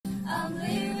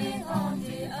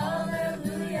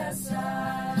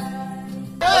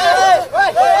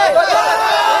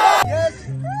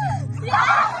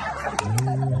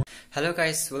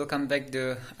guys, welcome back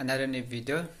to another new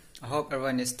video. I hope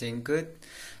everyone is doing good.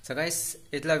 So guys,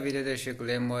 itla video de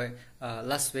shikule moi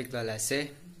last week la se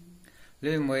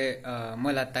lui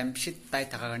moi la time sheet tai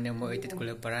thaka karne moi edit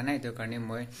kule para nai to karne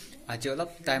moi aji olop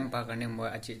time pa karne moi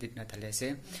aji edit na thale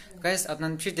se. Guys,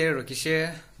 apnan sheet de rokishe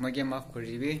moi ge maaf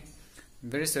koribi.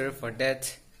 Very sorry for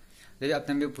that. Jadi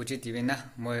apnan bi puji tibe na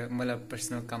moi la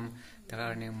personal kam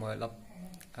thaka karne moi lop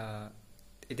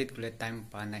edit kule time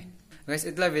pa nai. Guys,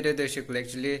 itla video de shikule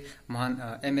actually mohan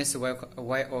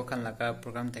MSYO kan laga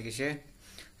program takishe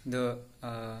the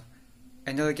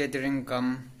annual gathering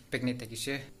come picnic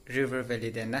takishe River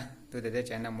Valley de na to the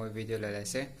channel moi video la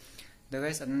se. The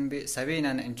guys sabi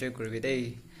na enjoy kurbi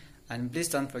dai, and please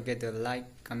don't forget to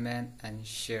like, comment and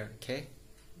share, okay?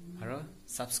 Haro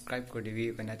subscribe ko divi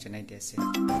bana channel de se.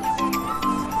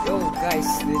 Yo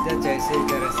guys, video jaise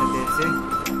jara se de se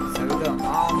sabi to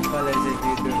aam pale se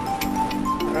video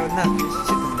Rona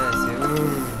shit da se.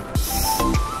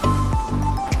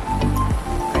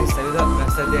 Guys, sabi to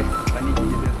rasa de pani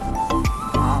video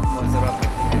mozara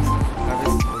practice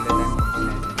habis boleh dan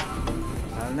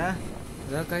alna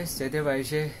da guys jede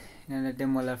baishe nana de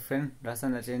mola friend rasa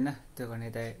na chena to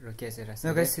kone dai roke se rasa.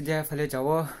 No guys, dia phale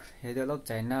jawo hedo lop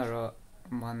chaina ro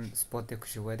man spot de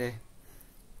khushi wade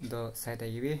do side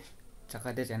yibi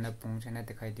chaka de chana pung chana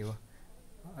dikhai dibo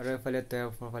aro phale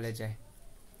to for phale jai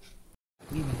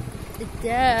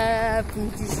ya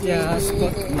pungsi ya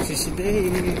spot pungsi dei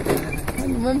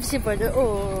mamsi pada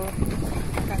oh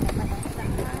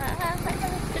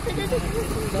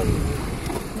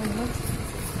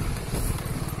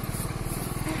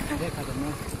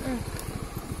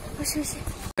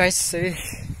guys,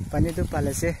 pani tu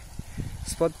pala se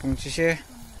spot pungchi se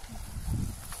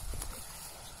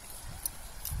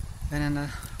na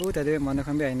tade mano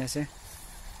khambi aina se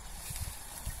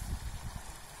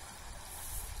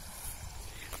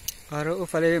aro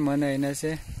ufale mano aina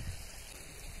se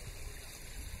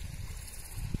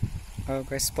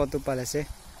guys spot tu pala se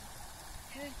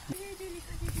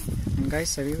guys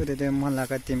sabi ko de mon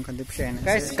laga team kan dip se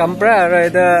guys kampra aro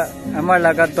ida amar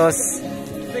laga dos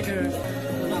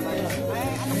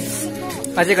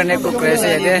aje karne ko press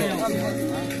है दे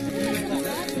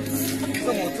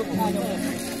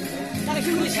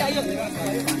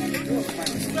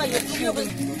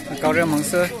काउरे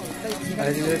मंगस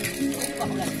आजे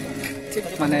ठीक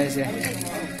मनाए से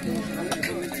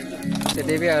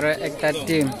ते भी और एक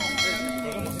team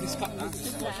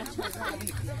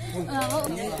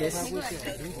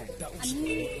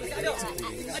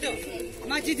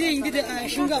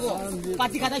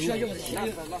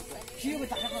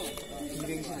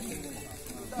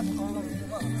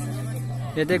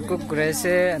Yede cook rice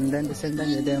and then the same time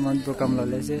yede amount program lo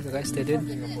lese. So guys, stay tuned.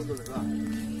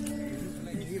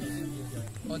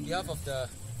 On behalf of the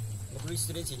Mukuri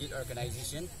Students Youth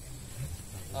Organization,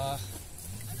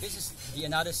 this is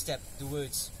another step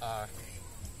towards our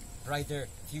brighter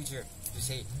future to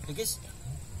say, because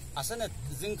asana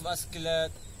zinc vascular,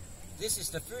 this is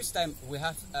the first time we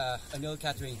have annual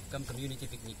gathering come community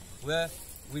picnic where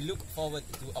we look forward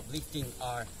to uplifting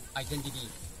our identity,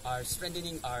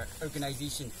 strengthening our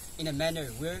organization in a manner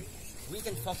where we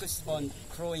can focus on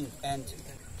growing and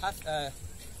have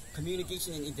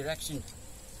communication and interaction,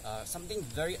 something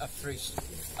very afresh.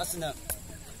 Asana,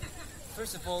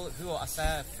 first of all, who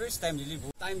asa first time deliver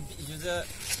time user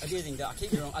adhering the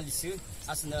akhigrong alisu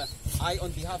asana I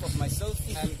on behalf of myself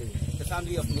and the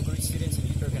family of Mukuri Students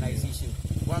Youth Organization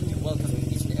warmly welcome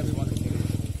each and every one of you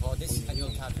for this annual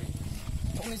gathering.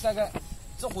 Tongnisaga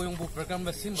zogoyongbu program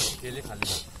ba simba dele khali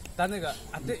tanaga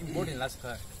ate important las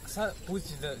ka sa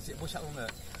puji de boshakong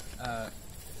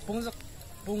pongza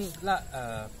pongla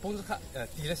pongza kha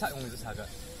tile sa yong de saga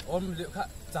om le kha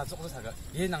za zok de saga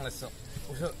ye nang la so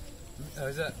uso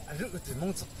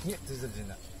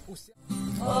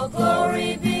Oh,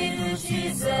 glory be to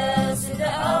Jesus in the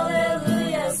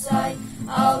Alleluia side.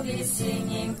 I'll be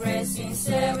singing, praising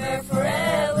Savior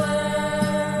forever.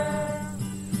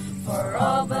 For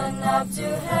open up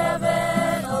to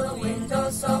heaven all the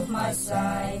windows of my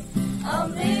sight.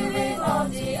 I'm living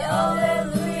on the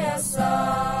Alleluia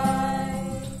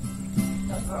side.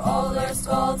 Not for all there's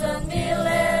golden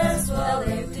millers will I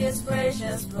leave this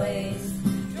precious place.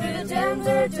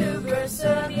 Tempter to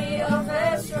pursue me of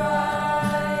his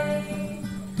right.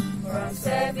 For I'm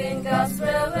safe in God's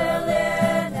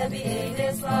prevalent, happy in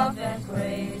His love and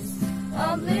grace.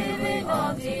 I'm living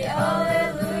on the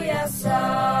Alleluia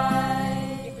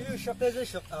side.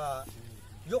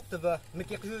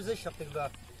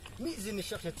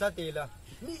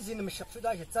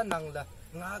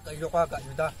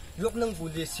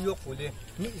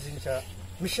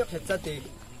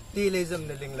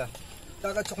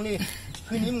 daga chokni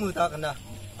hunim mu daga na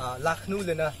lakhnu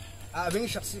lena abing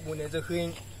shaksi bune je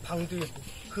huin phangdu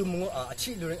humu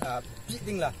achi lu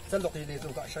biding la zalok le zo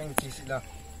ka shang ti si la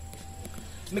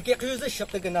meke kyu ze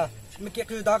shak daga na meke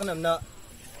kyu daga na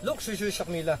lok shu shu shak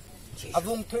mi la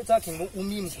avung thoi cha king mu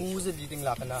umim ku ze biding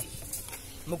la kana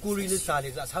mukuri le sa le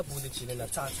za sa bu de chi le la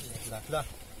cha chi la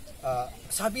la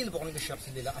sabil bong le shak si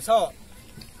le la asa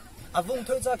avung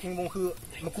thoi cha king mu hu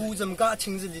muku zam ka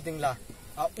ching ze biding la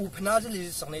upna ze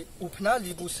li sakne upna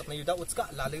li bu sakne yuda utska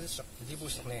la le sak li bu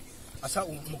sakne asa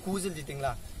muku ze li ding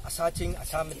la asa ching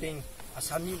asa meting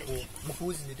asa mi o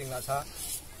muku ze li ding la sa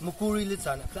mukuri le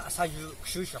chan ka asa yu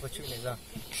shu shak chu ne za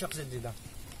shak ze li la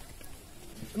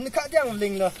ni ka dyang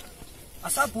ling la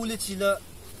asa bu le chi la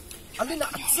alina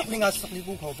atsak linga sak li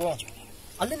bu ko bo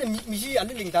alina mi ji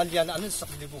alina ling dal yan alina sak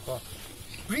li bu ko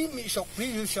bri mi shok bri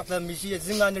yu shak la mi ji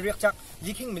zinga ne riak chak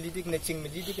liking mi li dik na ching mi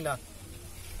li dik na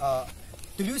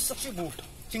dulu sakshi bu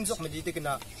jingzok medi de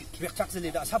na riak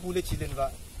zeli da sa bu le chilen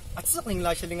wa atsak ling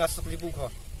la shelinga sakli bu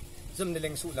ko zum ne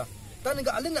leng su la tan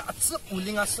ga alena atsak u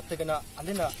linga sak de na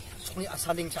alena sokni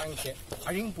asaling chang che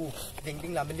aring bu ding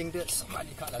ding la meling de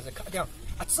samali ka la za ka dyang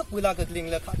atsak wila ga ling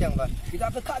la ka dyang ba ida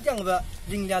ka dyang ba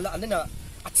ling ya la alena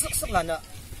atsak sak la na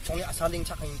sokni asaling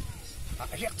chang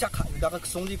riak chak ka da ka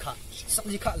songli ka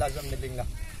sakli ka la zum ne ling la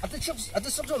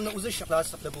atsak na uze shak la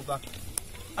sak de bu ba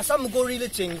asam gori le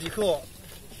ching di ko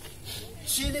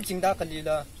chi le ching da ka li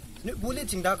la nu bu le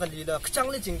ching da ka li la khchang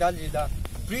le ching da li la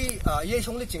bri ye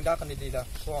shong le ching da ka ni li la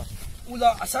ko ula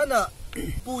asana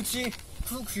pu chi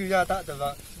thu khu ya da da ba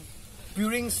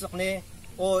buring sak ne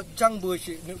o jang bu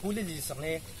chi nu bu le li sak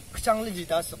ne khchang le li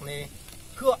da sak ne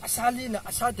ko asali na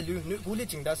asa de lu nu bu le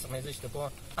ching da sak ne ze ko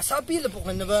asa pi le bok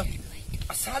na ba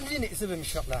asali ne ze bem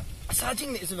shak la asa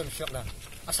jing ne ze bem shak la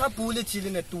asa bu le chi le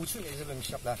ne tu chu ne ze bem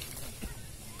shak la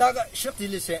daga shak di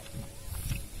le se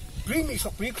bring me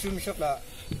shok bring me shok la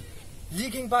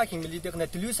leaking back in milidek na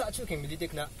tulu sa chu king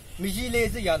milidek na mi ji le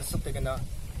ze ya sak de na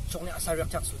chok ne asa rak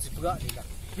chak su chi puga ni la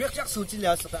rak chak su chi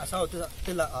la sak asa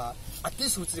te la ati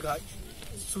su chi ga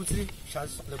su chi sha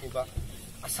sak le bu ba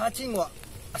asa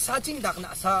jing dak na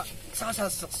asa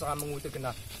sak sa mangu de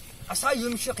na asa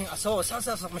yum shak king asa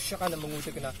sak ma shak na mangu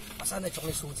de na asa na chok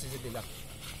ne su chi de la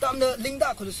tam na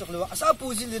lingda ko sak le asa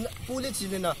pu le chi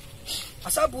le na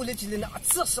asa bu le chi le na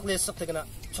atsak sak le sak de na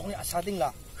chok ne asa ding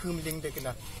la hum ling de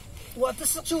na wa ta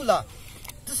sak chu la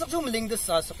ta sak chu ling de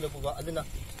sa sak le bu ba alena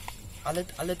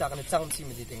ale da kana chang chi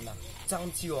mi ding la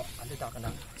chang chi yo ale da kana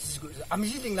si gu am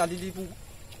ji ling la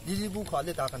li bu ko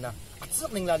ale da kana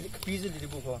atsak ling la bi ji li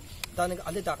bu ko da na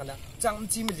ale da kana chang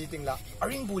chi mi ding la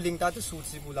aring bu ling da ta su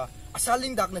chi bu la asa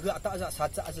ling da na ga ata sa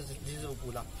cha li bu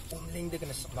la ling de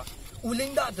kana sak la u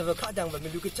ling da de ka dang ba mi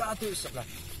lu ka cha tu sak la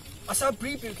asa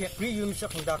pre yum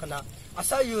shak da kana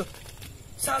asa yu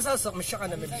sa sak ma shak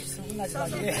na mi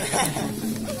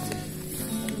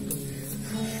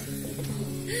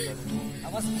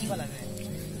awas ki bala ne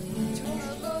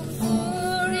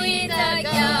Uri da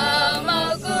ya ma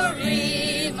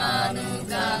guri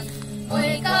manuka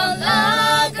oi ka la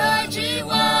ga ji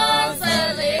wa sa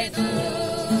le du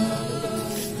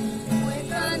oi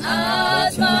kan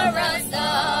atma rasta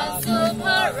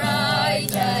suparai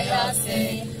jaya se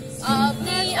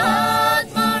apni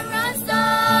atma rasta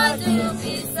tu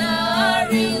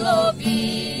pisari lobi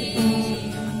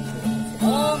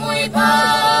oh my pa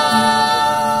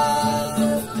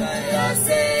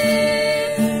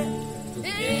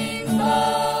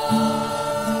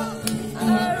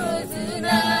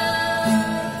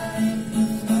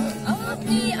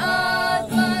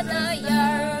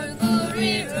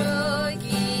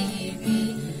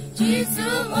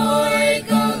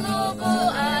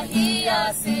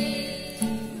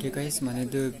guys mane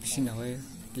do pishin hoy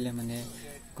kile mane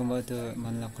komba to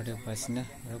manla khore pasna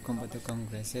ro komba to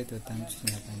congress e to tan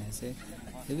china pana se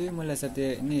ebi mola sate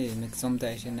ni maximum ta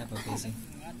action na pakesi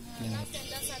ni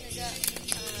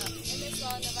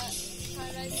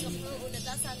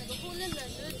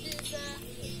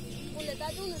da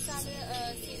du na sa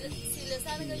si le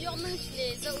sa na yo men le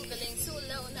zo ga ling su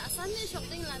le na sa ne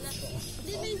shopping la na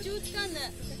li bin ju ka na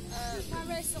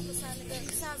Paris so sa na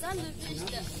sa za le fish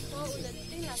de ko le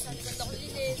ting la sa na do li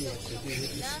le zo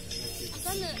na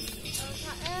sa na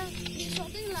ka li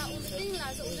shopping la u le ting la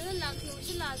zo le la ku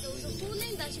chi la zo zo ku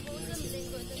ling da chi bo zo ling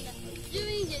go de na yu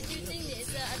yin ye ju ting le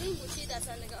sa a ling bu chi da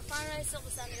sa na ga Paris so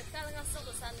sa na ka la ga so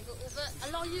sa na ga over a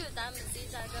lot you da me si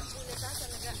sa ga u le sa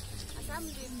na ga asam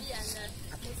lupi ana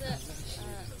uza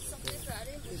sokti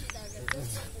frari buki daga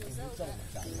uza uza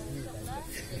shokla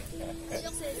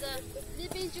shok seza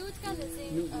libi jut kan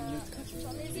sing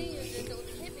chole sing yu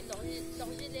de happy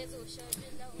longi le zo shari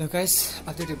la So guys,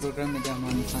 after the program में जब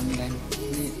हम fun time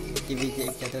ni TV के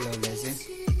एक cattle हो गया से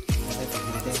ऐसा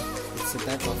पकड़ते it's a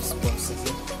type of sports से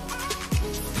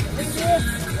 1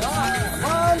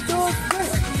 2 3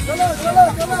 चलो चलो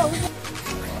चलो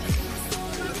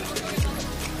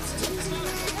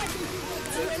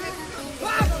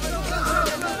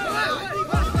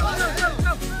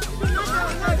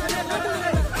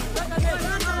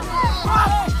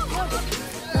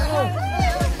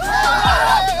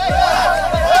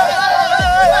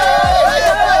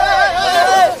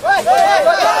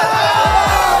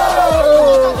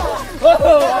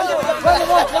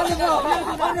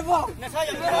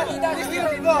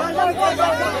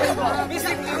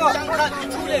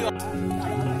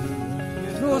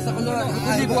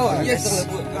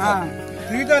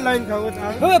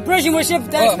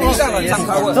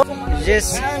Yes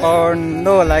or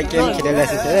no like game खेलेला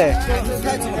से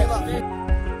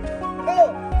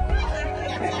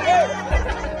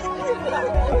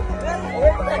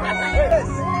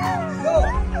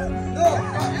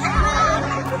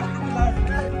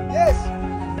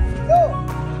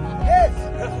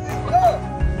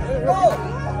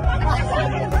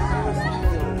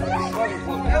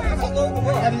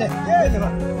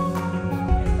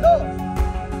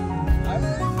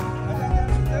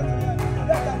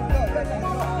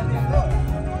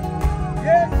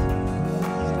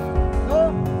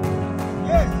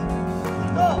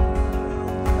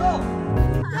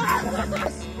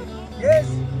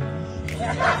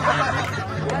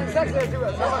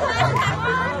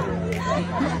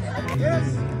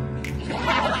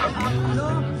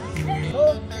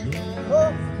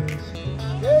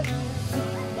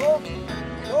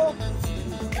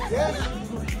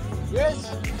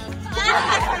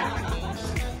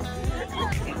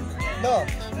No,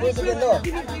 first again no.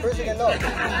 First again no.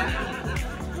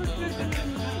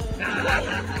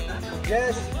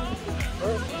 Yes.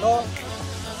 First no.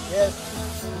 Yes.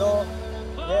 No.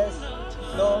 Yes.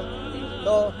 No.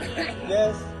 No.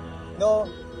 Yes. No.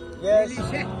 Yes.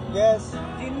 Yes.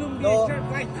 No.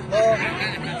 No.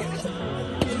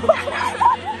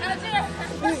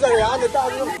 These are the other.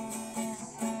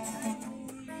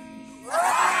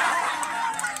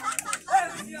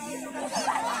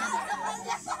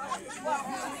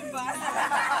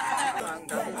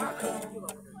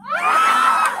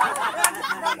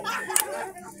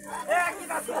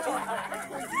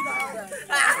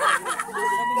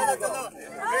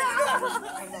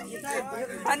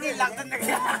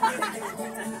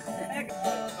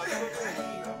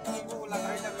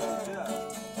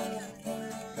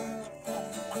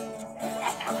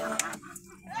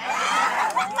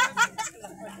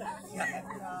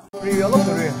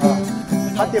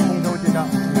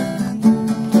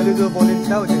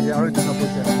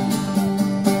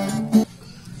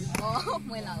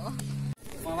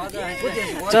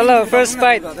 चलो first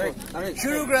fight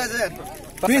शुरू करा से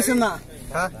Prince ना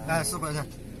हां हां super से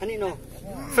अनि नो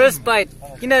first fight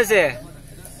किन से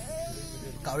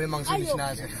कावे मांसु निस्ना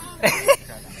से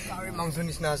कावे मांसु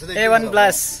निस्ना से A1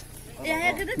 plus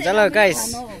चलो guys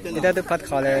kita dapat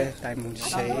kali time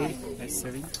say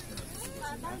sorry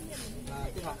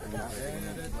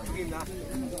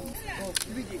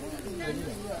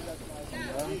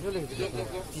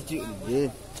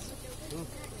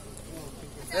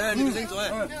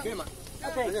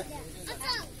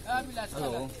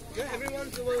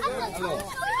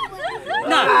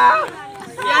Nah,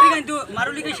 यार kan tu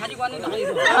मारुली की शादी को आने लगाई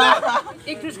दो,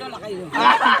 एक ड्रेस का लगाई दो।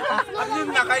 अब नहीं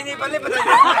लगाई नहीं पहले बता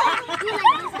दे।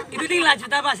 itu ting lah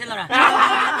juta bahasa lara.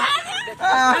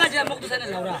 Kalau jangan mau kesana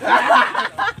lara.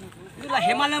 Itu lah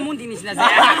Himalaya mundi ni sila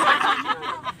saya.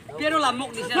 Pero lah mau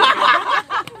di sana.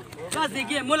 Kalau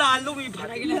sedikit mula alu ni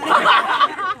pada gila.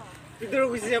 Itu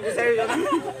rugi siapa saya.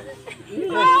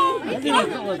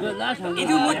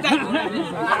 Itu mudah.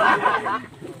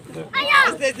 Ayah.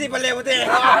 Stay boleh betul.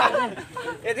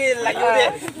 Ini lagi betul.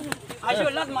 Ayo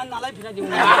lah mana lagi bisa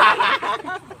diulang.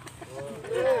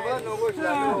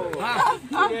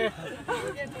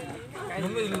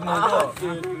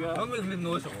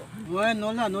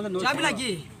 Siapa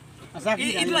lagi?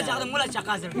 Itulah jangan mula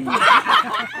cakap saja.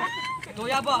 तो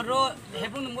या बारो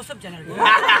happen मोसब जानर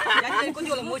यानी को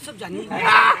दियो मोसब जानी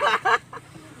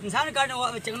इंसान करने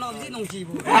वा चंगनो अभी नोंची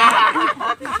बो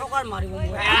सोकार मारी बो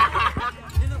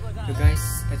तो गाइस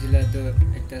अजिला तो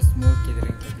एक स्मोक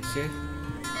गैदरिंग करते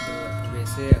तो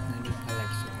वैसे अपना भी फला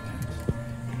के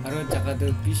और जगह तो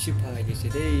बीच फला के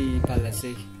दे फला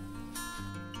से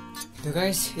तो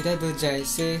guys ida do jai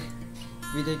se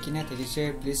video kina thaki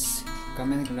share please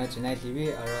comment kuna channel tv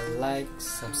or like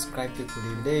subscribe to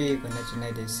kuri video kuna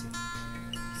channel desi.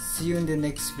 See you in the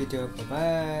next video. Bye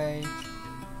bye.